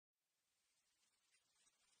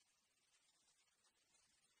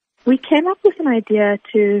We came up with an idea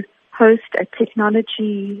to host a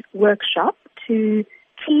technology workshop to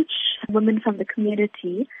teach women from the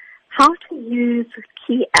community how to use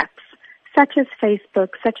key apps such as Facebook,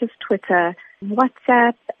 such as Twitter,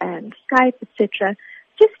 WhatsApp and Skype, etc.,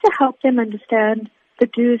 just to help them understand the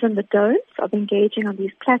do's and the don'ts of engaging on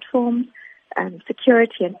these platforms,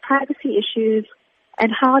 security and privacy issues,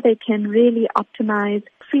 and how they can really optimize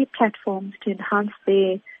free platforms to enhance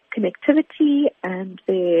their connectivity and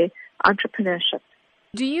their entrepreneurship.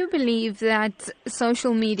 Do you believe that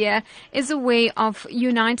social media is a way of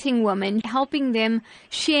uniting women, helping them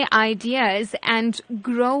share ideas and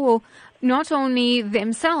grow not only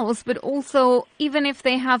themselves, but also even if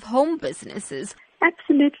they have home businesses?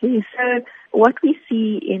 Absolutely. So what we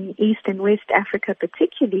see in East and West Africa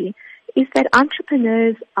particularly is that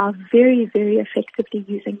entrepreneurs are very, very effectively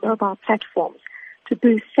using mobile platforms to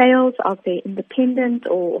boost sales of their independent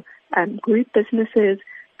or group businesses,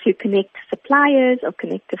 to connect to suppliers or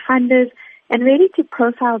connect to funders, and really to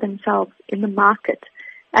profile themselves in the market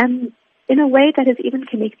in a way that has even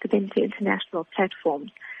connected them to international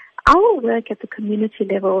platforms. Our work at the community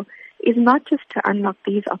level is not just to unlock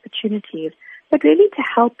these opportunities, but really to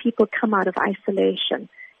help people come out of isolation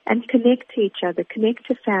and connect to each other, connect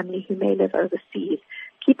to family who may live overseas,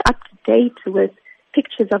 keep up to date with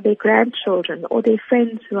pictures of their grandchildren or their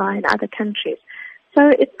friends who are in other countries. So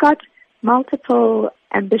it's got multiple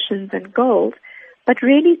ambitions and goals, but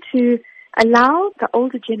really to allow the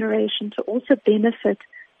older generation to also benefit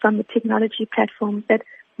from the technology platforms that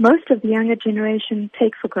most of the younger generation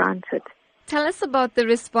take for granted. Tell us about the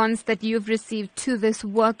response that you've received to this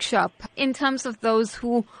workshop in terms of those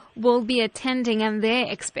who will be attending and their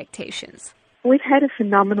expectations. We've had a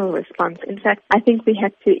phenomenal response. In fact, I think we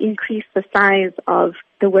had to increase the size of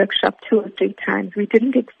the workshop 2 or 3 times. We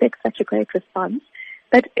didn't expect such a great response.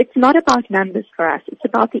 But it's not about numbers for us. It's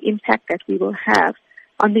about the impact that we will have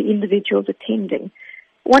on the individuals attending.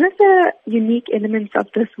 One of the unique elements of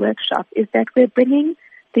this workshop is that we're bringing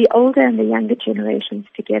the older and the younger generations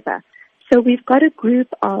together. So we've got a group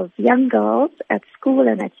of young girls at school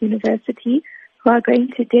and at university who are going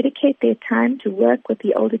to dedicate their time to work with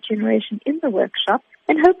the older generation in the workshop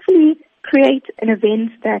and hopefully create an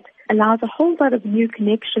event that allows a whole lot of new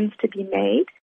connections to be made